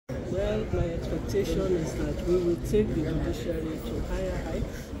expectation is that we will take the judiciary to higher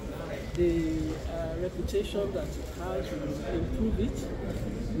heights. The reputation that it has, we will improve it.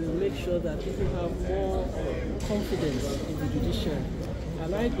 We will make sure that people have more confidence in the judiciary.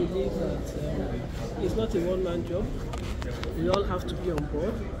 And I believe that it's not a one-man job. We all have to be on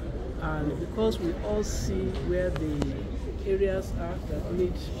board. And because we all see where the areas are that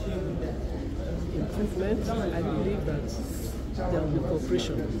need improvement, I believe that there will be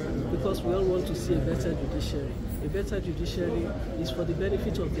cooperation, because we all want to see a better judiciary. A better judiciary is for the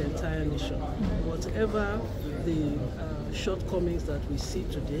benefit of the entire nation. Whatever the shortcomings that we see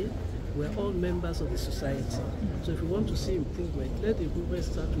today, we're all members of the society. So if we want to see improvement, let the improvement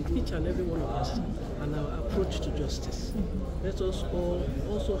start with each and every one of us and our approach to justice. Let us all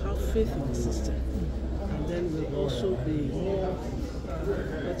also have faith in the system, and then we'll also be more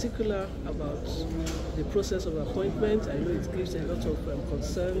particular about the process of appointment. I know it gives a lot of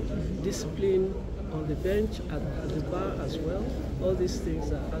concern, discipline on the bench, at the bar as well. All these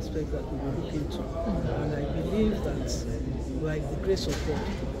things are aspects that we will look into. And I believe that, by the grace of God,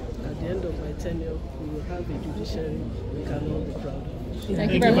 at the end of my tenure, we will have a judiciary we can all be proud of.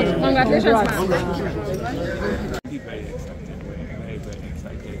 Thank you very much. Congratulations, ma'am. Very excited. Very, very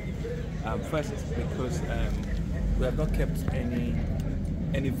excited. First, because we have not kept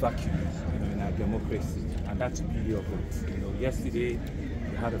any vacuum, in our democracy, and that's the beauty of it. Yesterday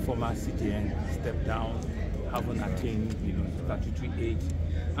we had a former CJN step down, haven't attained, statutory age,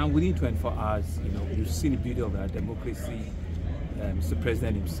 and within 24 hours, we've seen the beauty of our democracy. Mr.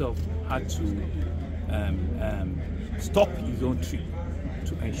 President himself had to stop his own trip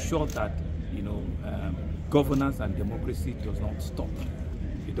to ensure that governance and democracy does not stop.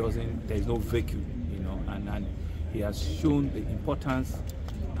 There is no vacuum, and he has shown the importance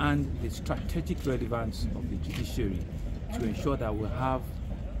and the strategic relevance of the judiciary to ensure that we have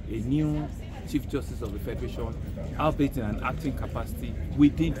a new Chief Justice of the Federation, albeit in an acting capacity,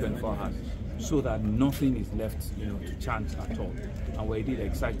 within 24 hours, so that nothing is left, to chance at all. And we're indeed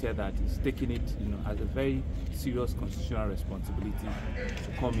excited that he's taking it, as a very serious constitutional responsibility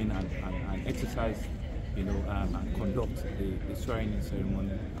to come in and exercise, and conduct the swearing-in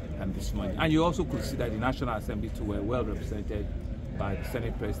ceremony this morning. And you also could see that the National Assembly too were well represented by the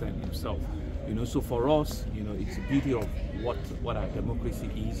Senate President himself. So for us, it's the beauty of what our democracy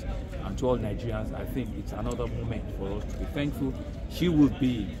is, and to all Nigerians, I think it's another moment for us to be thankful. She will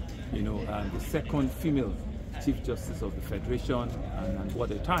be, the second female Chief Justice of the Federation, and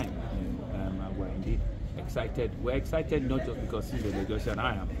what a time. We're indeed excited. We're excited not just because she's a Lagosian and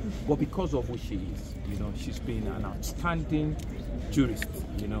I am, but because of who she is. She's been an outstanding jurist,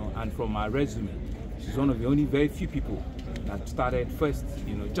 and from her resume, she's one of the only very few people that started first,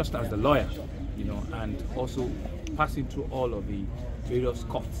 just as a lawyer, and also passing through all of the various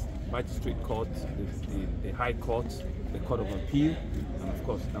courts, magistrate courts, the High Court, the Court of Appeal, and of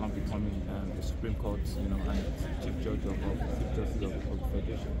course now becoming the Supreme Court, and Chief Judge of Chief Justice of the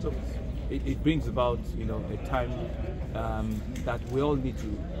Federation. So it brings about, a time that we all need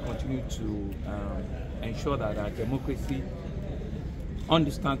to continue to ensure that our democracy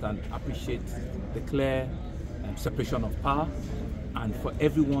understands and appreciates the clear separation of power, and for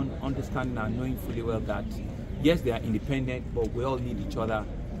everyone understanding and knowing fully well that yes, they are independent, but we all need each other,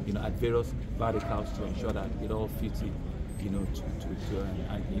 at various verticals to ensure that it all fits in,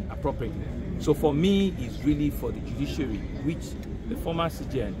 appropriately. So for me, it's really for the judiciary, which the former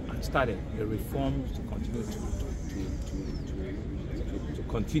CJN had started the reforms to continue to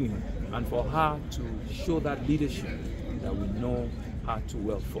continue, and for her to show that leadership that we know her too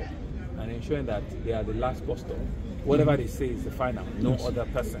well for, and ensuring that they are the last bus stop. Whatever they say is the final. No other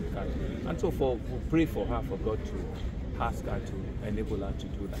person can. And so we'll pray for her, for God to ask her to enable her to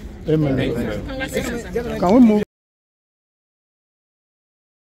do that. Amen. Thank you. Can we move?